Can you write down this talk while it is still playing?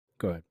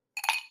Go ahead.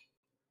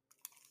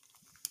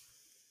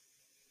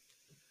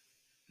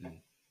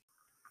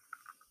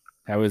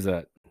 How is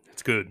that?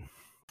 It's good.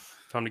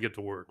 Time to get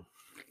to work.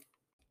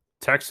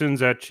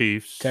 Texans at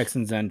Chiefs.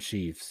 Texans and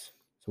Chiefs.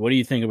 So what do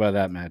you think about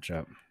that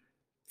matchup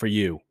for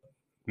you?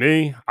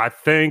 Me, I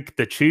think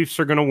the Chiefs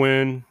are going to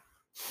win.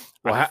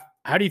 Well,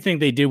 how do you think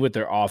they did with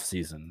their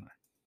offseason?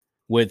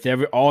 With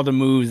all the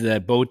moves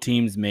that both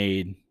teams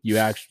made, you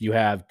have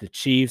the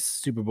Chiefs,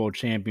 Super Bowl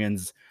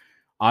champions.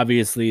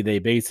 Obviously, they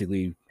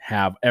basically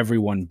have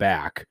everyone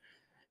back.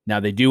 Now,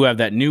 they do have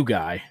that new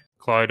guy,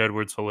 Clyde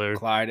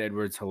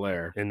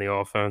Edwards-Helaire. In the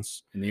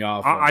offense.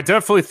 I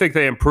definitely think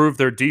they improved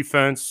their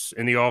defense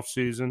in the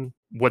offseason.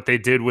 What they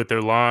did with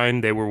their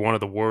line, they were one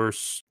of the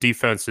worst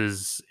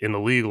defenses in the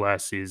league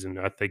last season.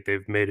 I think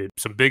they've made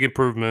some big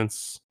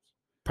improvements.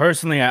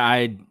 Personally,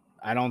 I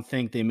don't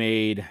think they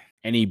made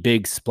any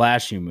big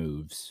splashy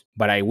moves,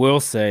 but I will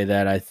say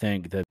that I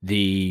think that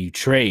the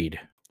trade,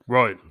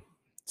 right?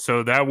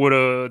 So that would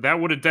have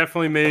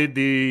definitely made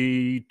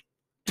the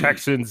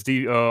Texans'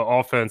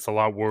 offense a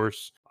lot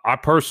worse. I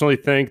personally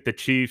think the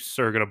Chiefs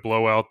are going to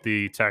blow out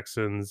the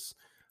Texans.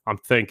 I'm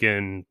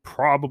thinking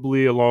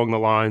probably along the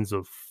lines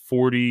of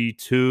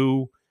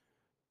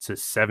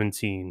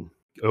 42-17.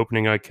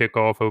 Opening night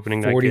kickoff, opening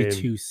night game.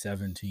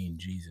 42-17.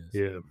 Jesus.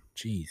 Yeah.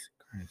 Jeez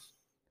Christ.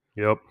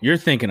 Yep. You're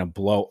thinking a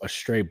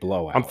straight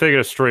blowout. I'm thinking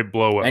a straight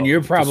blowout. And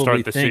you're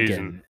probably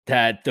thinking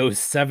that those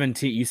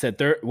 17, you said,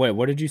 wait,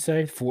 what did you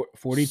say?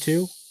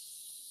 42?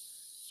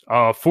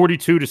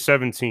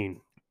 42-17.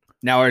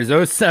 Now, are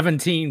those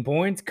 17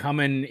 points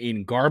coming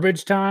in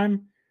garbage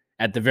time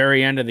at the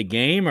very end of the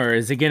game, or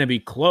is it going to be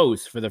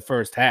close for the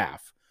first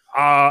half?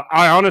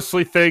 I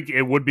honestly think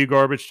it would be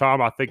garbage time.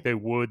 I think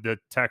the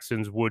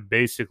Texans would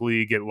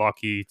basically get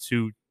lucky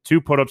to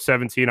put up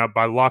 17.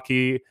 By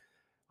lucky,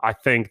 I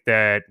think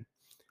that,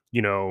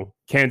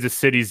 Kansas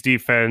City's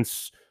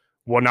defense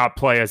will not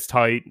play as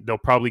tight. They'll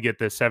probably get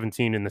the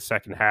 17 in the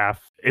second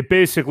half. It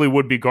basically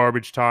would be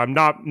garbage time,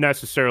 not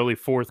necessarily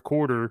fourth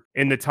quarter,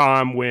 in the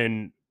time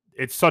when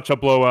it's such a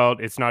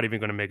blowout, it's not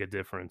even going to make a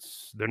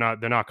difference. They're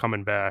not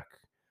coming back.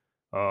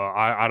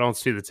 I don't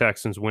see the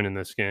Texans winning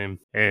this game.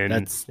 And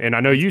I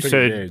know you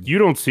said big. You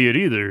don't see it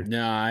either.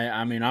 No,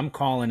 I mean, I'm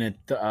calling it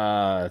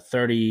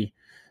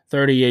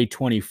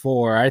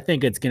 38-24. I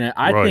think it's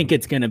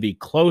gonna be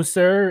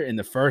closer in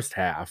the first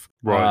half.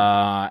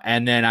 Right.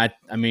 And then I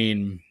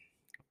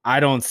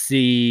don't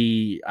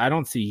see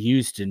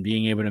Houston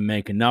being able to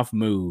make enough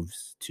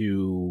moves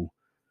to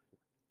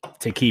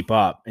keep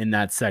up in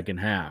that second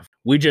half.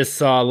 We just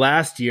saw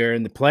last year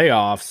in the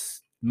playoffs,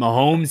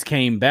 Mahomes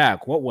came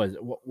back. What was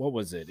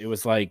it? It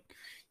was like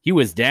he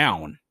was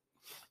down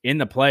in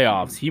the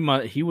playoffs. He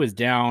was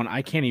down.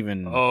 I can't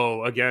even.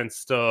 Oh,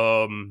 against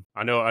I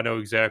know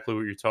exactly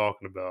what you're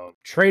talking about.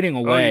 Trading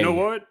away. Oh, you know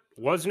what?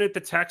 Wasn't it the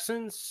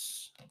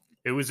Texans?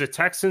 It was the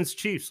Texans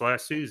Chiefs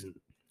last season.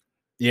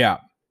 Yeah.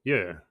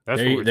 Yeah,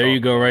 there you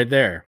go, right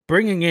there.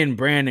 Bringing in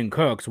Brandon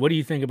Cooks, what do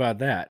you think about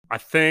that? I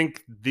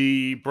think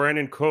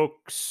Brandon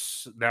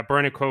Cooks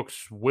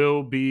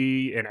will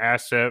be an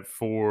asset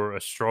for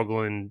a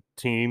struggling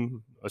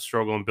team, a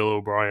struggling Bill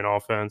O'Brien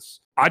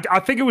offense.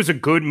 I think it was a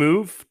good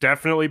move,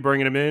 definitely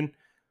bringing him in.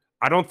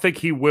 I don't think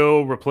he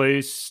will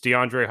replace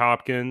DeAndre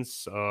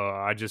Hopkins.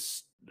 I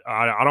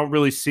don't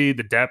really see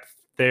the depth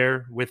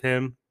there with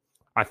him.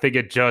 I think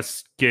it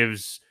just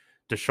gives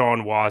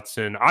Deshaun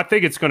Watson. I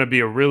think it's going to be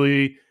a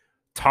really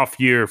tough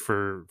year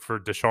for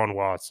Deshaun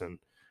Watson.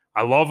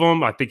 I love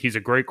him. I think he's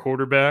a great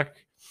quarterback.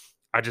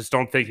 I just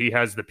don't think he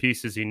has the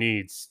pieces he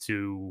needs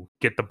to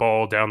get the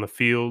ball down the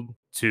field,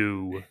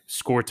 to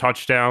score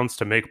touchdowns,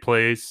 to make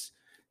plays.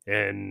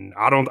 And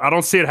I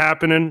don't see it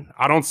happening.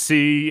 I don't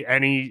see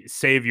any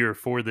savior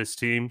for this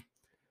team,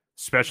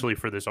 especially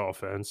for this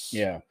offense.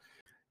 Yeah.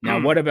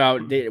 Now, what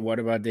about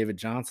David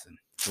Johnson?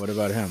 What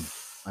about him?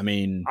 I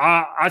mean,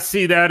 I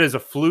see that as a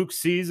fluke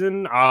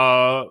season.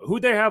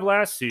 Who'd they have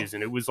last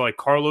season? It was like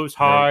Carlos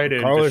Hyde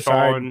and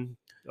Deshaun.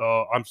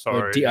 I'm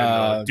sorry,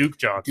 Duke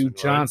Johnson. Duke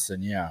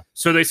Johnson, yeah.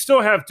 So they still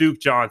have Duke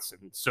Johnson.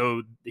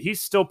 So he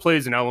still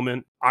plays an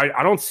element.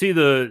 I don't see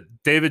the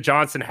David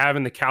Johnson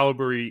having the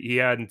caliber he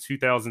had in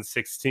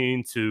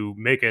 2016 to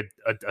make a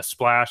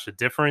splash, a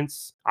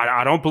difference.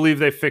 I don't believe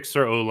they fixed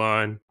their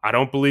O-line. I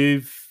don't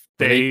believe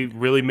they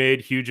really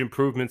made huge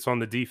improvements on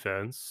the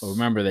defense. Well,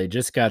 remember, they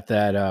just got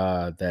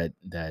that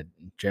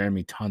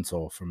Jeremy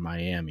Tunsil from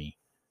Miami,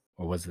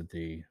 or was it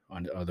the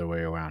other way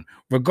around?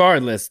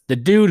 Regardless, the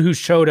dude who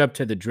showed up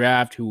to the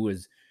draft, who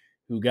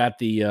got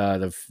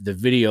the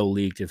video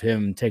leaked of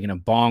him taking a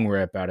bong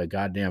rip out of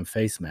goddamn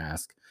face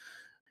mask.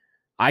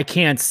 I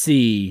can't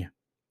see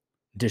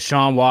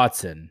Deshaun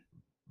Watson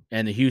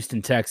and the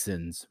Houston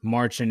Texans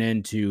marching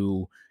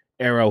into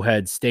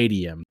Arrowhead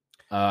Stadium.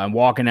 I'm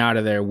walking out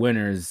of there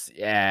winners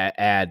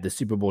at the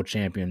Super Bowl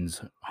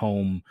champions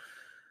home.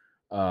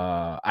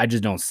 I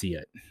just don't see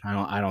it.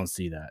 I don't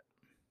see that.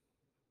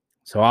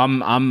 So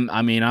I'm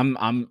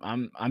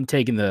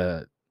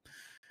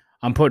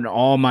putting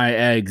all my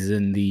eggs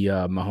in the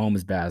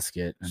Mahomes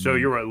basket. So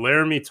you're right.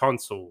 Laramie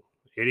Tunsil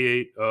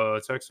 88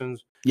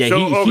 Texans. Yeah,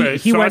 so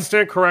he I went.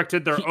 stand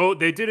corrected.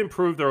 They did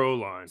improve their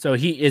O-line. So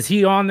is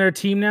he on their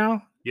team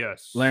now?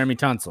 Yes, Laramie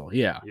Tunsil.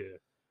 Yeah.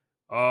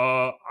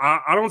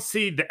 I don't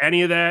see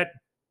any of that.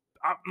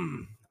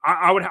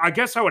 I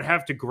guess I would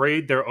have to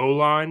grade their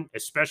O-line,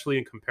 especially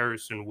in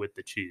comparison with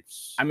the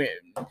Chiefs. I mean,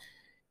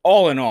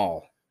 all in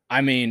all,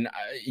 I mean,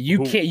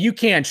 you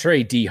can't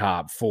trade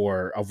D-Hop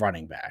for a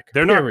running back.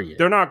 They're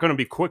not going to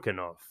be quick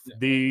enough.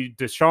 The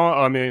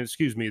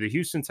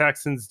Houston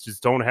Texans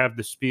just don't have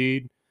the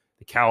speed,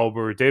 the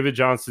caliber. David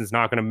Johnson's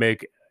not going to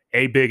make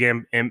a big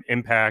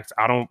impact.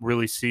 I don't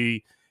really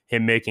see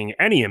him making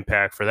any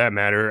impact for that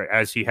matter,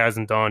 as he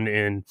hasn't done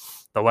in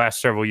the last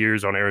several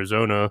years on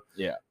Arizona.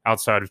 Yeah.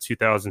 Outside of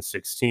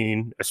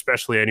 2016,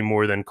 especially any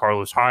more than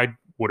Carlos Hyde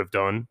would have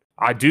done.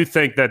 I do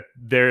think that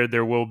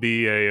there will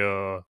be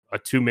a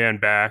two-man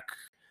back.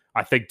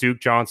 I think Duke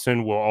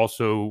Johnson will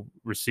also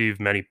receive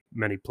many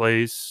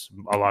plays,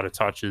 a lot of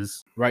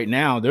touches. Right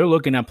now, they're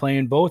looking at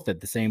playing both at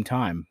the same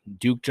time.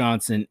 Duke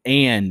Johnson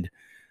and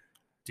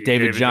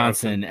David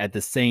Johnson at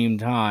the same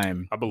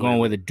time, going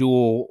with a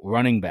dual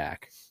running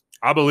back.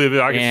 I believe it.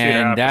 I can see it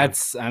happening.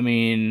 That's, I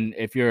mean,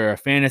 if you're a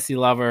fantasy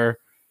lover,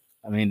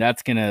 I mean,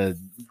 that's going to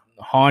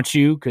haunt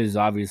you because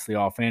obviously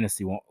all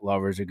fantasy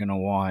lovers are going to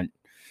want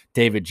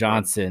David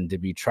Johnson to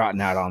be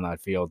trotting out on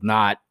that field,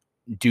 not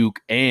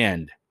Duke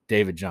and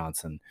David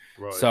Johnson.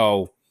 Right.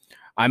 So,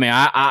 I mean,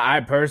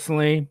 I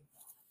personally,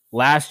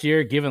 last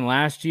year,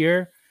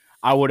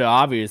 I would have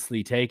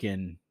obviously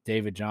taken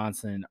David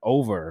Johnson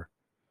over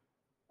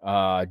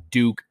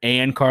Duke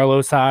and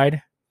Carlos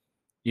Hyde.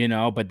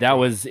 But that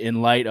was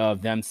in light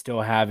of them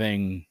still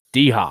having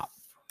D-Hop.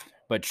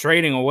 But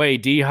trading away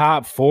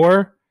D-Hop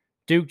for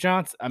David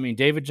Johnson, I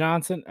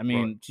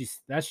mean,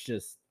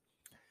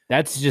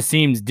 that just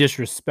seems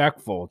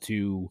disrespectful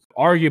to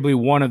arguably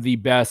one of the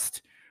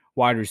best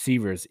wide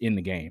receivers in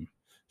the game.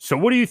 So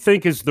what do you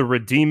think is the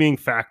redeeming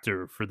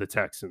factor for the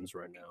Texans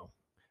right now?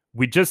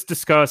 We just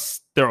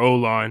discussed their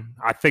O-line.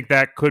 I think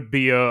that could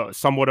be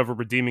somewhat of a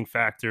redeeming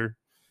factor.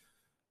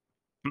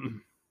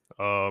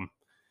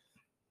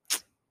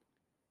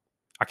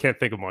 I can't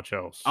think of much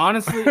else.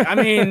 Honestly, I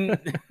mean,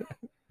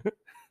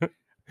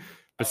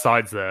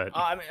 besides that,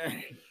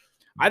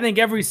 I think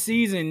every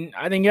season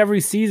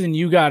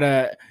you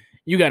gotta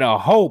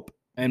hope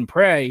and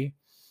pray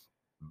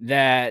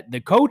that the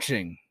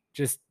coaching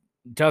just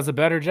does a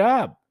better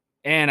job.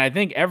 And I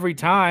think every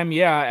time,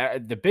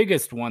 the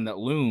biggest one that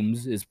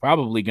looms is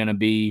probably going to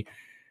be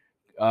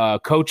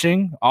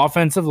coaching,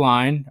 offensive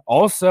line,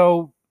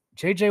 also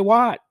J.J.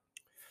 Watt.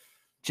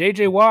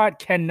 J.J. Watt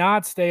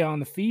cannot stay on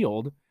the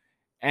field.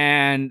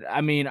 And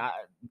I mean,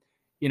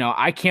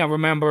 I can't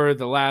remember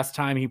the last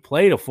time he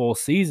played a full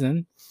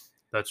season.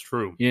 That's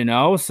true.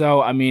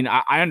 So I mean,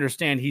 I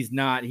understand he's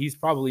not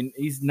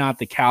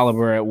the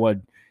caliber at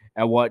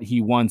what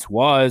he once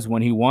was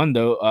when he won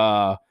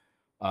the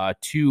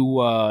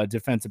 2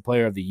 Defensive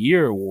Player of the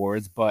Year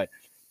awards. But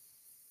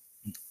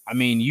I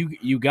mean,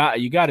 you got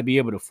to be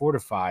able to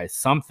fortify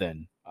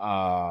something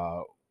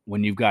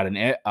when you've got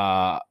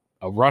a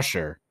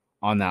rusher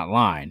on that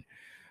line.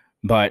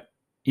 But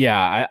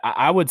yeah,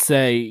 I would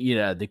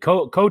say, the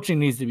coaching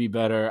needs to be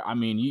better. I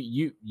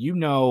mean,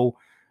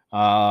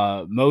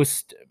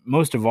 most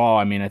of all,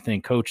 I mean, I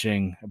think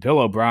coaching, Bill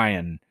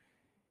O'Brien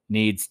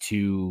needs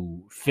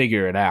to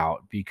figure it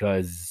out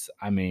because,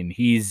 I mean,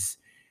 he's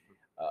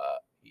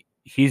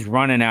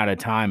running out of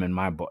time in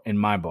my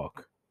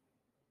book.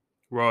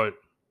 Right.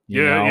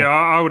 Yeah,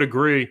 I would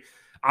agree.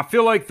 I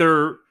feel like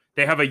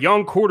they have a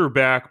young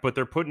quarterback, but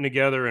they're putting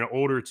together an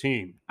older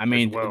team. I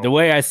mean, the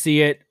way I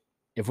see it,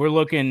 if we're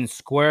looking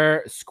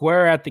square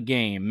at the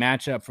game,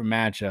 matchup for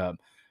matchup,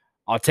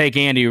 I'll take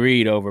Andy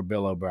Reid over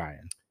Bill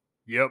O'Brien.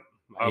 Yep.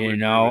 Who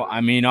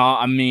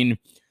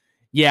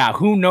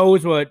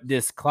knows what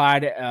this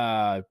Clyde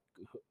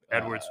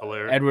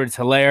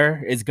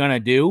Edwards-Helaire is going to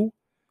do.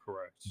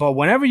 Correct. But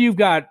whenever you've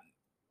got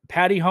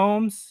Patty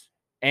Holmes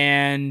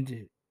and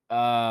who's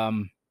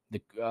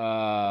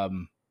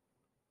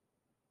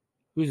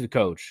the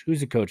coach?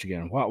 Who's the coach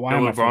again? Why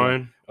Bill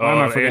O'Brien?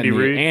 Andy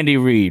Reid. Andy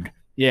Reid.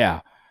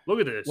 Yeah. Look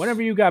at this.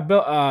 Whenever you got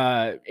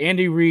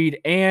Andy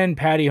Reid and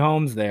Patty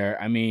Holmes there,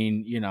 I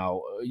mean,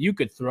 you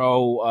could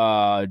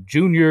throw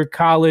junior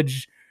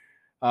college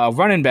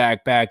running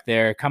back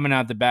there coming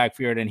out the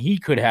backfield, and he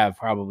could have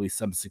probably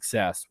some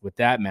success with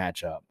that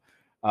matchup.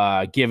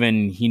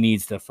 Given he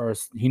needs to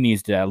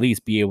at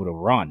least be able to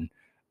run.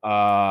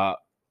 But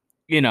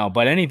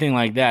anything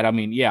like that, I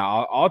mean,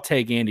 I'll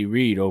take Andy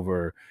Reid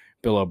over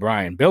Bill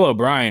O'Brien. Bill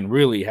O'Brien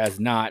really has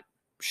not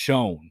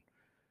shown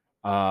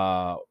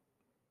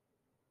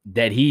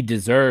that he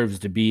deserves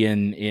to be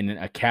in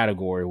a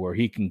category where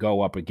he can go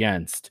up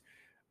against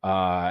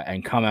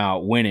and come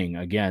out winning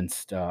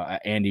against an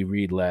Andy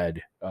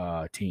Reid-led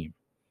team.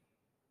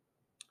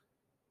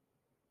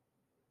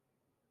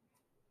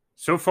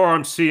 So far,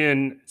 I'm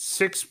seeing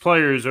 6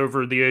 players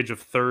over the age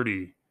of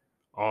 30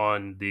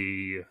 on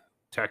the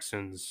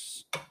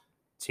Texans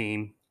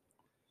team.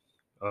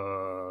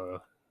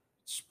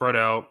 Spread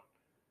out.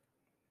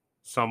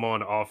 some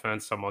on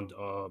offense, some on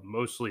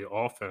mostly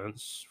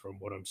offense from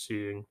what I'm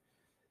seeing.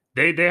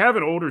 They have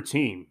an older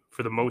team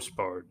for the most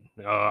part.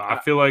 I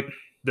feel like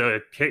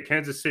the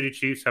Kansas City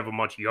Chiefs have a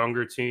much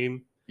younger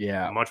team,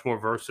 Yeah. much more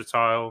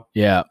versatile.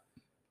 Yeah.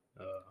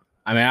 Uh,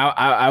 I mean,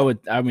 I would.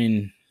 I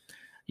mean,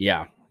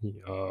 yeah.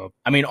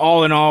 I mean,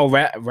 all in all,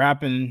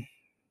 rapping,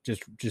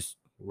 just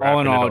all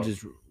in all,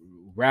 just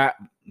rap,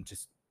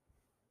 just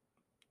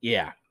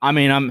yeah. I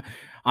mean,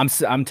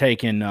 I'm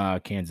taking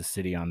Kansas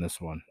City on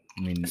this one.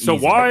 I mean, so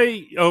easy.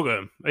 why? Okay,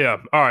 yeah.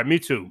 All right, me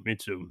too.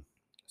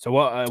 So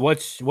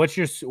what's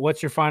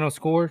your final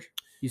score?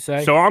 You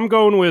say? So I'm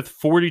going with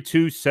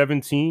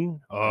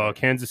 42-17.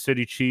 Kansas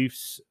City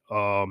Chiefs.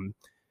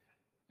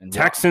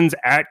 Texans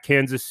at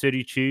Kansas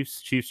City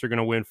Chiefs. Chiefs are going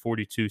to win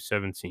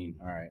 42-17.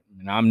 All right,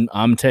 and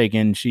I'm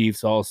taking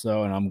Chiefs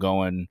also, and I'm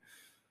going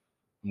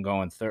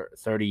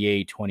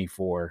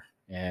 38-24,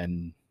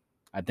 and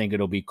I think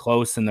it'll be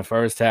close in the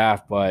first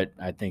half, but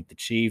I think the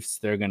Chiefs,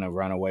 they're going to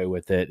run away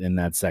with it in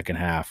that second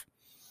half.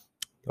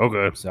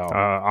 Okay, so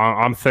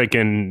I'm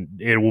thinking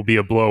it will be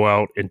a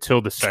blowout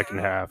until the second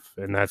half,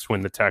 and that's when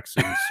the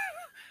Texans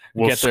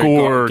will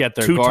score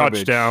two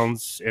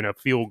touchdowns and a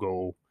field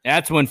goal.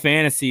 That's when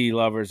fantasy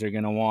lovers are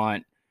going to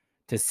want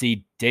to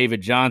see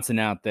David Johnson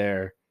out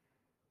there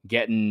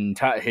getting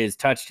his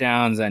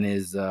touchdowns and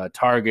his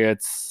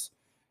targets,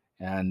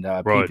 and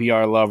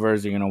PPR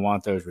lovers are going to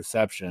want those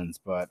receptions.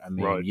 But I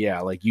mean,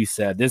 yeah, like you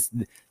said,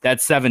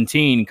 that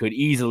 17 could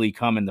easily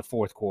come in the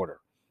fourth quarter.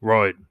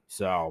 Right.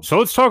 So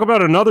let's talk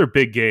about another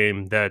big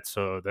game that's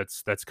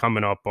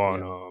coming up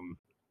on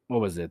what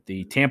was it?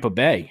 The Tampa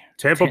Bay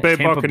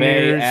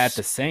Buccaneers at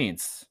the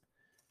Saints.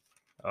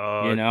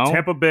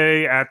 Tampa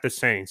Bay at the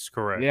Saints,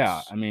 correct?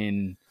 Yeah, I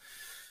mean,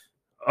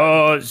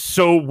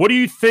 so what do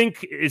you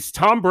think? Is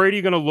Tom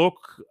Brady going to look?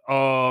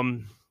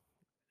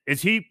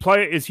 Is he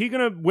going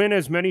to win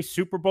as many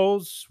Super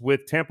Bowls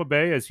with Tampa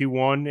Bay as he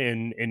won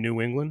in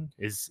New England?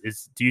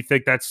 Do you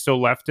think that's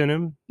still left in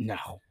him?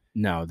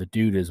 No, the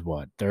dude is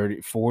what,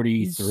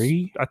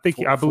 43? I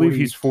believe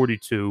he's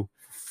 42.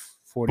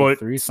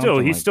 43, but still,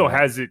 he still like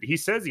has it. He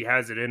says he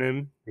has it in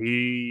him.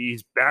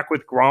 He's back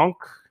with Gronk.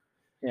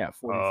 Yeah,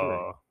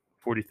 43.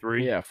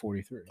 43. Yeah,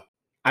 43.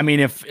 I mean,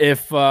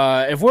 if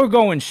we're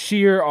going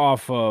sheer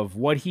off of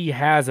what he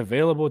has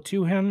available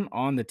to him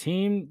on the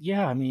team,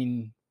 yeah, I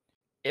mean,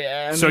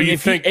 so you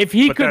think if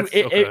you could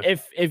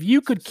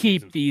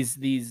keep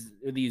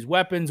these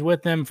weapons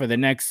with him for the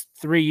next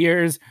 3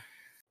 years,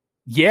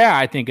 yeah,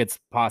 I think it's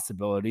a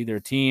possibility.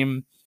 Their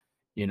team,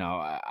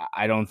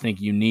 I don't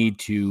think you need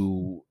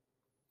to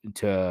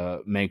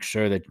make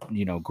sure that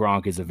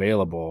Gronk is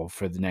available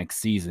for the next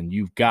season.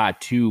 You've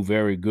got two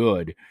very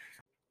good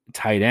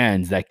tight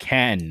ends that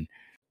can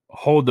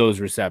hold those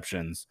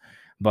receptions.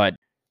 But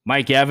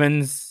Mike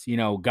Evans,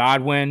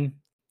 Godwin,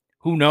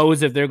 who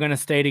knows if they're going to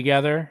stay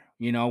together?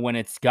 When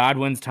it's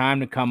Godwin's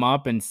time to come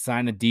up and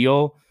sign a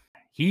deal,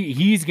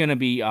 he's going to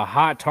be a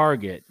hot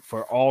target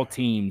for all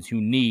teams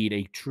who need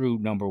a true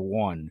number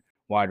one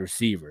wide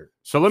receiver.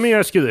 So let me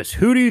ask you this.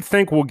 Who do you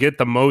think will get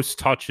the most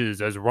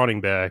touches as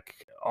running back?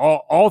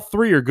 All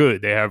three are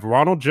good. They have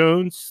Ronald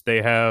Jones,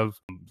 they have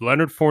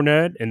Leonard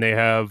Fournette, and they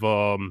have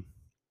LaShawn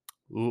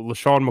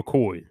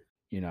McCoy.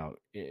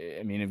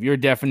 I mean, if your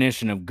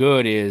definition of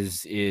good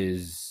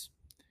is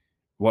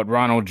what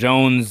Ronald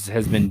Jones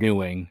has been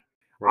doing,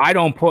 right. I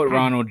don't put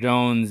Ronald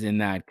Jones in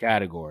that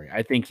category.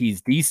 I think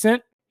he's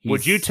decent.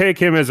 Would you take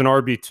him as an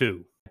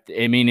RB2?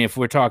 I mean, if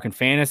we're talking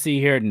fantasy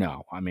here,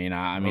 no.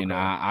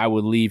 I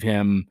would leave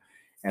him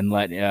and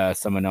let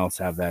someone else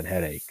have that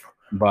headache.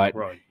 But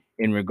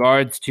in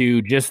regards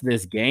to just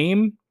this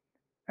game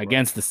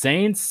against the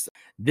Saints,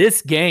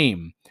 this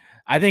game,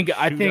 I think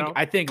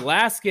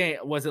last game,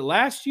 was it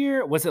last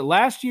year?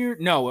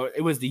 No,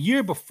 it was the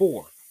year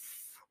before.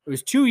 It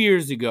was 2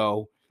 years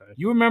ago. Okay.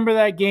 You remember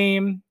that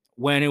game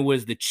when it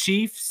was the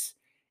Chiefs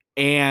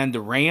and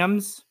the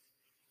Rams?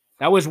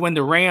 That was when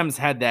the Rams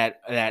had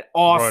that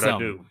awesome. Right, I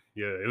do.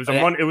 Yeah, it was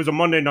a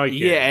Monday night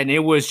game. Yeah, and it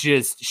was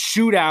just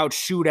shootout.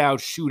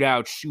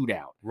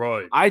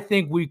 Right. I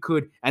think we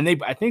could, and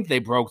I think they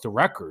broke the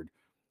record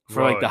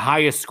for like the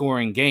highest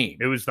scoring game.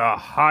 It was the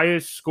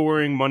highest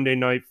scoring Monday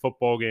night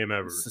football game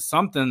ever.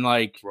 Something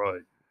like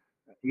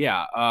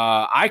Yeah,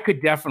 I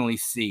could definitely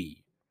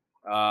see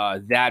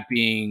that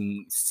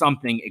being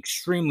something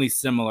extremely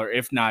similar,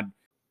 if not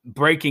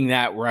breaking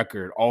that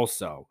record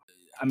also.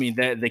 I mean,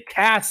 the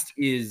cast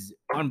is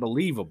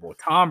unbelievable.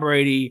 Tom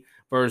Brady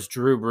versus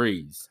Drew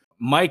Brees.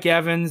 Mike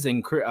Evans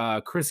and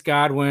Chris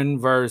Godwin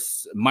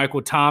versus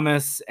Michael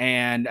Thomas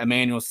and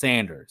Emmanuel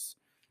Sanders.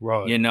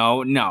 Right.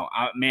 No,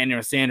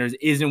 Emmanuel Sanders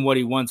isn't what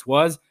he once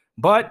was,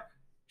 but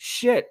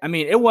shit. I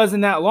mean, it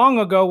wasn't that long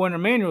ago when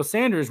Emmanuel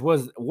Sanders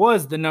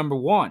was the number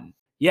one.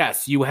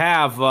 Yes, you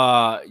have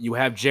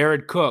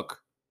Jared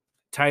Cook,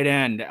 tight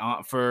end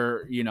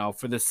for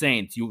the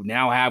Saints. You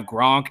now have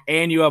Gronk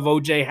and you have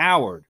OJ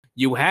Howard.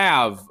 You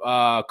have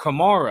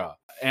Kamara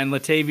and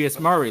Latavius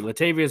Murray.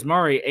 Latavius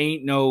Murray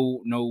ain't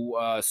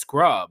no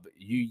scrub.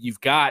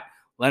 You've got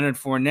Leonard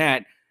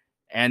Fournette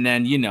And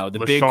then, the LaShawn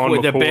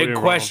the McCoy big and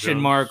question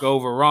Ronald mark Jones.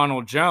 over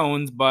Ronald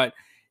Jones, but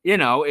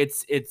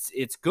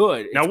it's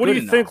good. Now, It's what do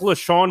good you think enough.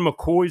 LaShawn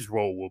McCoy's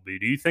role will be?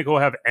 Do you think he'll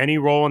have any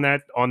role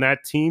on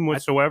that team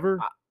whatsoever?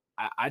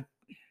 I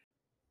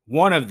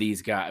one of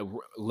these guys,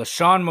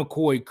 LaShawn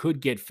McCoy, could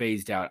get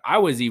phased out. I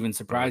was even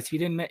surprised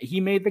he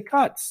made the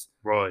cuts.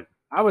 Right.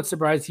 I was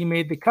surprised he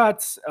made the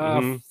cuts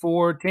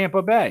for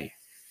Tampa Bay.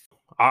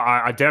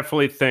 I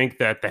definitely think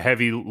that the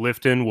heavy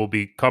lifting will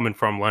be coming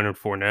from Leonard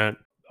Fournette.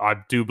 I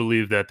do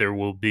believe that there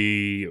will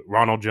be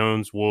Ronald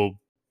Jones will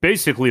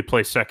basically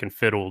play second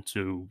fiddle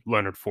to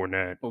Leonard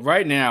Fournette. Well,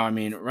 right now,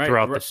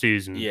 throughout the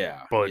season.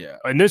 Yeah. But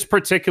in this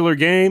particular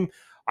game,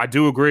 I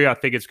do agree. I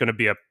think it's going to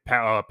be a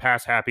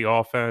pass-happy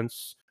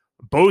offense.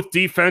 Both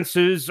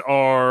defenses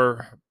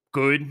are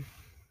good.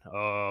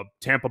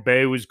 Tampa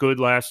Bay was good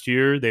last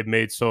year. They've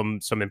made some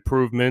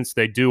improvements.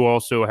 They do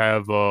also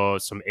have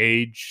some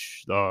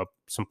age,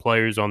 some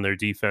players on their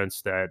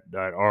defense that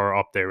are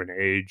up there in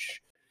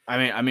age.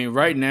 I mean,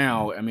 right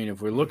now,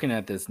 if we're looking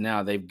at this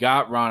now, they've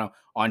got Ronald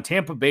on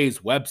Tampa Bay's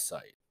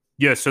website.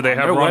 Yeah, so they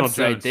have Ronald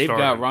Jones. They've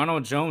got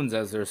Ronald Jones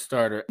as their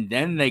starter. And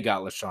then they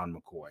got LaShawn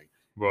McCoy.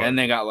 Right. Then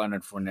they got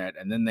Leonard Fournette.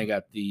 And then they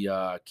got the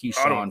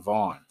Keyshawn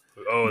Vaughn.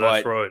 Oh,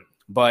 that's right.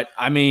 But,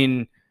 I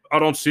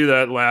don't see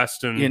that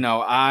lasting.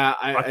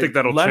 I think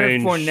that'll Leonard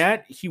change. Leonard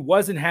Fournette, he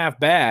wasn't half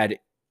bad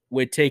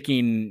with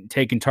taking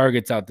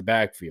targets out the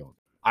backfield.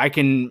 I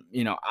can,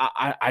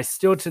 I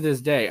still to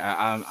this day,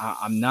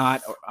 I'm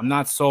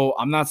not sold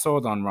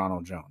on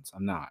Ronald Jones.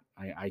 I'm not.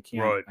 I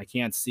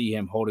can't see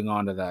him holding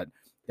on to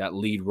that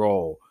lead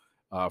role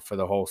for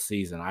the whole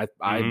season.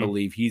 I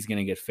believe he's going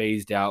to get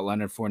phased out.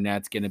 Leonard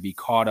Fournette's going to be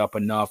caught up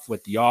enough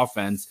with the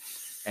offense,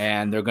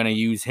 and they're going to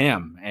use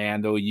him.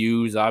 And they'll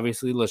use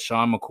obviously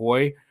LaShawn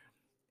McCoy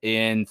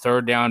in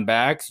third down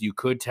backs. You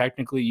could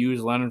technically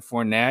use Leonard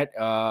Fournette,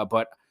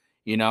 but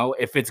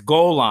if it's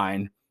goal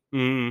line.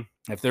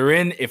 If they're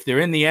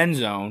in the end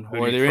zone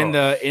or they're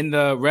in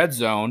the red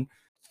zone,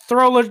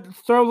 throw Leonard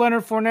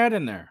Fournette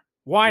in there.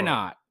 Why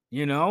not?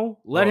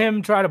 Let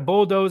him try to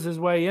bulldoze his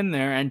way in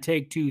there and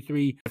take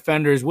 2-3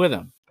 defenders with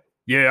him.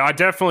 Yeah, I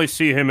definitely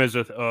see him as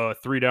a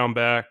 3-down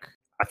back.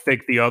 I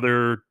think the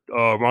other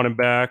running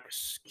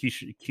backs,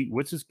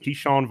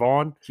 Keyshawn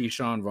Vaughn?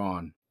 Keyshawn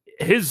Vaughn.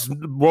 His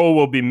role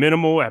will be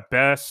minimal at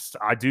best.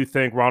 I do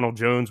think Ronald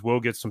Jones will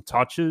get some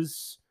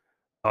touches.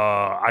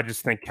 I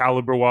just think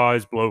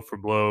caliber-wise, blow for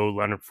blow,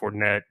 Leonard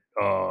Fournette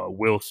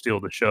will steal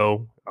the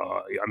show.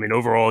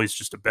 Overall, he's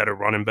just a better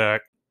running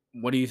back.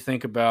 What do you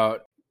think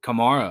about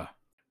Kamara?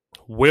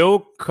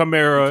 Will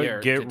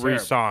Kamara get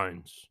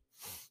re-signed?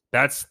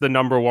 That's the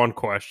number one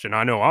question.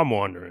 I know I'm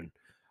wondering.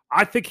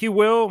 I think he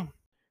will.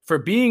 For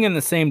being in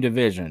the same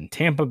division,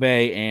 Tampa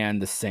Bay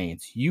and the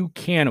Saints, you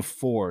can't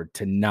afford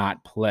to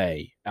not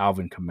play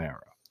Alvin Kamara.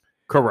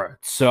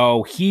 Correct.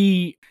 So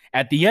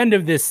at the end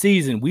of this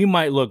season, we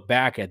might look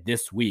back at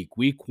this week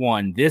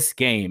 1, this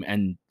game,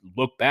 and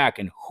look back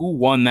and who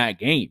won that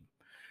game.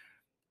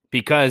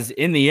 Because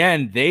in the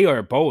end, they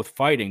are both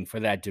fighting for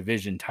that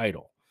division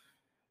title.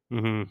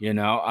 Mm-hmm.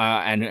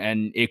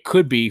 And it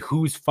could be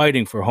who's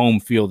fighting for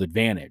home field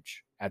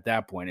advantage at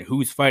that point, and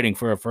who's fighting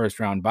for a first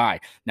round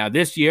bye. Now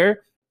this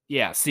year,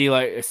 see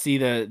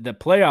the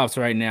playoffs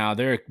right now,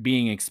 they're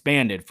being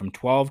expanded from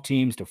 12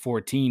 teams to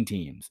 14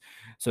 teams.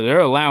 So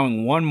they're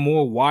allowing one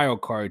more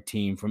wild card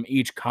team from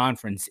each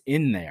conference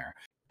in there.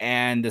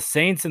 And the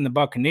Saints and the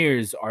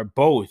Buccaneers are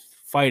both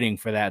fighting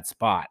for that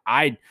spot.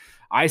 I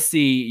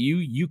see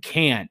you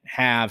can't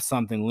have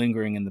something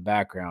lingering in the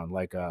background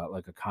like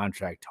a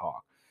contract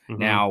talk. Mm-hmm.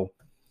 Now,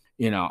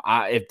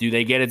 do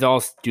they get it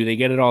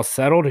all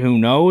settled? Who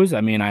knows?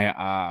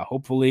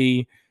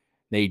 Hopefully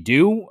they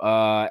do.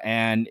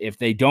 And if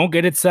they don't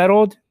get it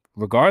settled,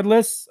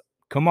 regardless,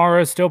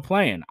 Kamara is still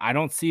playing. I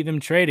don't see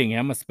them trading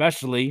him,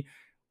 especially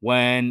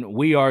when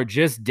we are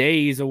just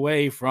days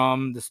away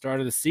from the start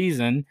of the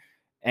season.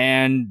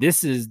 And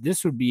this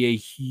would be a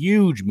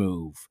huge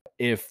move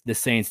if the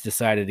Saints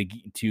decided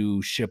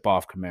to ship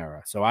off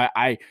Kamara. So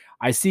I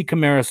see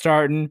Kamara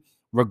starting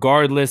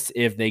regardless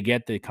if they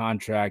get the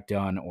contract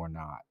done or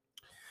not.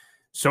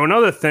 So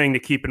another thing to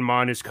keep in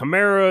mind is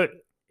Kamara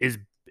is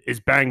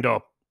banged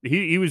up.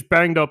 He was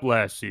banged up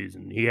last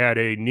season. He had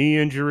a knee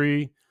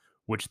injury,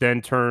 which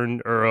then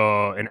turned,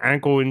 or an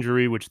ankle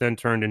injury, which then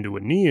turned into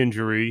a knee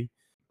injury.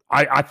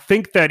 I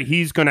think that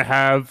he's going to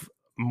have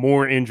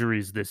more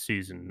injuries this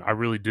season. I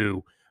really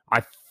do.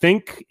 I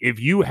think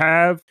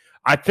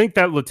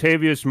that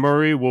Latavius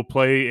Murray will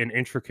play an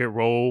intricate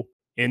role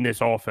in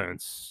this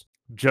offense,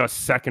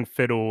 just second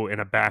fiddle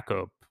and a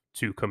backup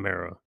to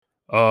Kamara.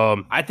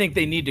 I think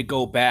they need to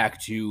go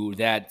back to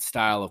that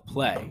style of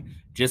play,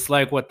 just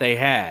like what they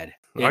had.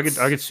 I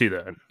could see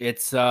that.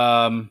 It's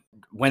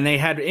when they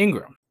had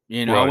Ingram.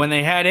 Right. When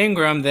they had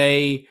Ingram,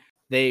 they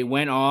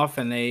went off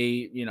and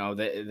they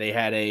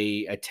had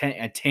a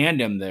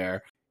tandem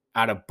there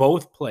out of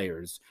both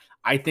players.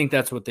 I think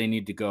that's what they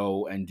need to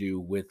go and do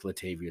with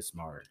Latavius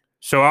Murray.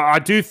 So I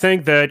do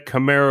think that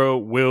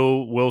Kamara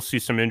will see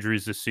some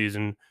injuries this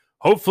season.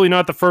 Hopefully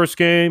not the first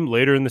game,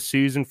 later in the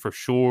season for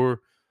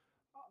sure.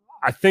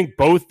 I think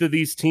both of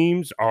these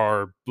teams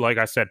are, like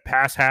I said,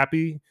 pass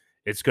happy.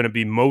 It's going to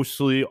be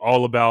mostly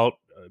all about,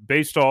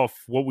 based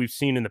off what we've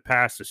seen in the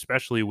past,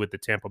 especially with the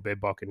Tampa Bay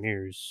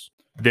Buccaneers.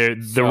 The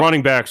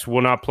running backs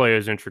will not play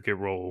as intricate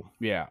role.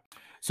 Yeah.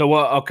 So,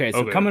 okay.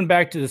 So coming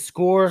back to the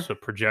score. So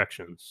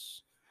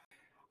projections.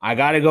 I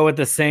got to go with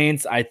the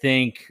Saints. I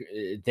think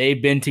they've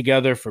been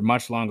together for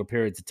much longer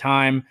periods of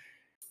time.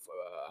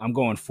 I'm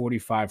going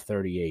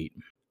 45-38.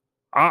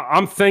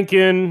 I'm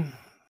thinking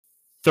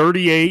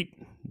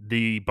 38,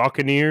 the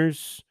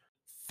Buccaneers,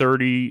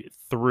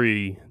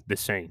 33, the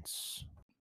Saints.